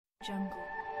Jungle.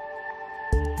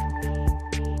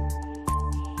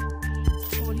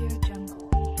 Audio Jungle.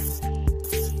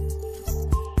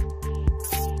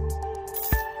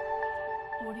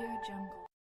 Audio Jungle.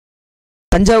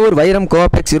 Thanjavur வைரம்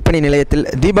கோஆப்டெக்ஸ் விற்பனை நிலையத்தில்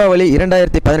தீபாவளி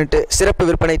 2018 சிறப்பு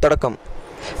விற்பனை தொடக்கம்.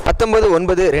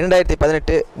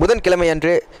 19/9/2018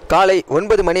 புதன்கிழமையன்று காலை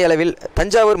 9 மணி அளவில்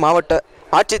தஞ்சாவூர் மாவட்ட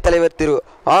ஆட்சித்தலைவர் திரு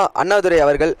அண்ணாதுரை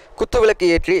அவர்கள் குத்துவிளக்கு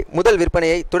ஏற்றி முதல்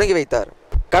விற்பனையை தொடங்கி வைத்தார்.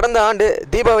 கடந்த ஆண்டு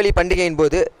தீபாவளி பண்டிகையின்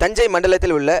போது தஞ்சை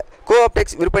மண்டலத்தில் உள்ள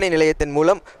கோஆப்டெக்ஸ் விற்பனை நிலையத்தின்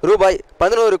மூலம் ரூபாய்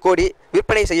 11 கோடி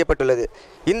விற்பனை செய்யப்பட்டுள்ளது.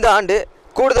 இந்த ஆண்டு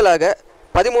கூடுதலாக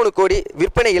 13 கோடி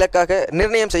விற்பனை இலக்காக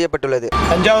நிர்ணயம் செய்யப்பட்டுள்ளது.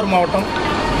 தஞ்சாவூர் மாவட்டம்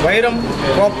வைரம்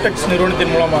கோஆப்டெக்ஸ்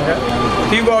நிறுவனத்தின் மூலமாக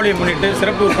தீபாவளியை முன்னிட்டு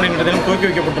சிறப்பு விற்பனை நிலையம் துவக்கி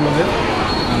வைக்கப்பட்டுள்ளது.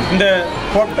 இந்த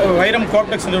வைரம்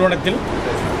கோஆப்டெக்ஸ் நிறுவனத்தில்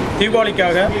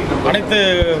தீபாவளிக்காக அனைத்து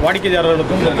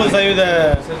வாடிக்கையாளர்களுக்கும் 30%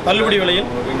 தள்ளுபடி விலையில்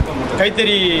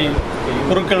கைத்தறி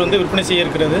பொருட்கள் விற்பனை செய்ய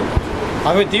இருக்கிறது.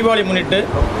 ஆகவே தீபாவளி முன்னிட்டு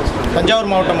தஞ்சாவூர்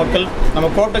மாவட்ட மக்கள் நம்ம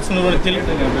கோஆப்டெக்ஸ் நிறுவனத்தில்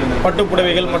பட்டு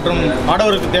புடவைகள் மற்றும்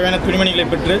ஆடவருக்கு தேவையான துணிமணிகளை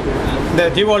பெற்று இந்த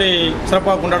தீபாவளி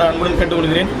சிறப்பாக கொண்டாட அன்புடன்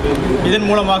கேட்டுக்கொள்கிறேன். இதன்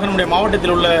மூலமாக நம்முடைய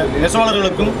மாவட்டத்தில் உள்ள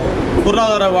நெசவாளர்களுக்கும்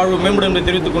பொருளாதார வாழ்வு மேம்படும் என்று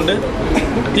தெரிவித்துக்கொண்டு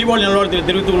தீபாவளி நல்வாழ்த்தில்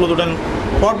தெரிவித்துக் கொள்வதுடன்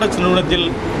கோஆப்டெக்ஸ் நிறுவனத்தில்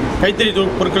கைத்தறி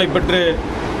பொருட்களை பெற்று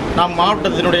நாம்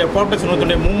மாவட்டத்தினுடைய கோஆப்டெக்ஸ்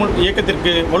நிறுவனத்தினுடைய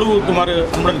இயக்கத்திற்கு வலுவூட்டுமாறு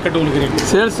அன்புடன் கேட்டுக்கொள்கிறேன்.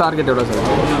 சேல்ஸ் டார்கெட் எவ்வளோ சார்?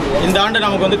 இந்த ஆண்டு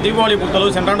நமக்கு தீபாவளி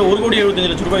பொறுத்தளவு சென்ற ஆண்டு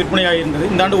 1,75,00,000 ரூபாய் விற்பனையாக இருந்தது.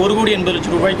 இந்த ஆண்டு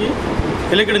 1,80,00,000 ரூபாய்க்கு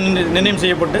இலக்கீடு நிர்ணயம்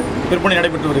செய்யப்பட்டு விற்பனை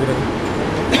நடைபெற்று வருகிறது.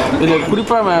 இதில்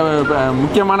குறிப்பாக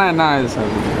முக்கியமான என்ன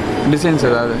சார் டிசைன்ஸ்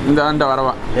ஏதாவது இந்த ஆண்டு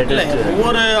வரவா? இல்லை,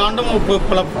 ஒவ்வொரு ஆண்டும்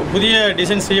பல புதிய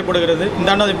டிசைன் செய்யப்படுகிறது. இந்த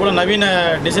ஆண்டு அதே போல் நவீன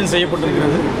டிசைன்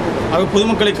செய்யப்பட்டிருக்கிறது. ஆக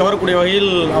பொதுமக்களை கவரக்கூடிய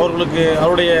வகையில் அவர்களுக்கு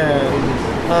அவருடைய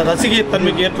ரசிகை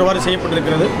தன்மைக்கு ஏற்றவாறு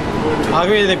செய்யப்பட்டிருக்கிறது.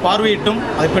 ஆகவே இதை பார்வையிட்டும்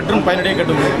அதை பெற்றும் பயனடைய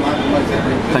கேட்டுள்ளேன்.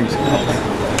 தேங்க்ஸ்.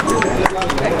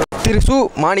 திரு சு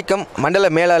மாணிக்கம் மண்டல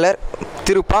மேலாளர்,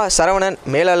 திரு ப சரவணன்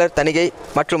மேலாளர் தணிகை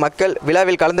மற்றும் மக்கள்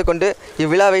விழாவில் கலந்து கொண்டு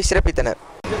இவ்விழாவை சிறப்பித்தனர்.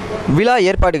 விழா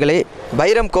ஏற்பாடுகளை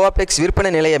வைரம் கோஆப்டெக்ஸ்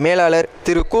விற்பனை நிலைய மேலாளர்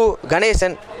திரு கு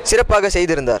கணேசன் சிறப்பாக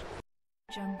செய்திருந்தார்.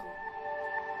 Jungle.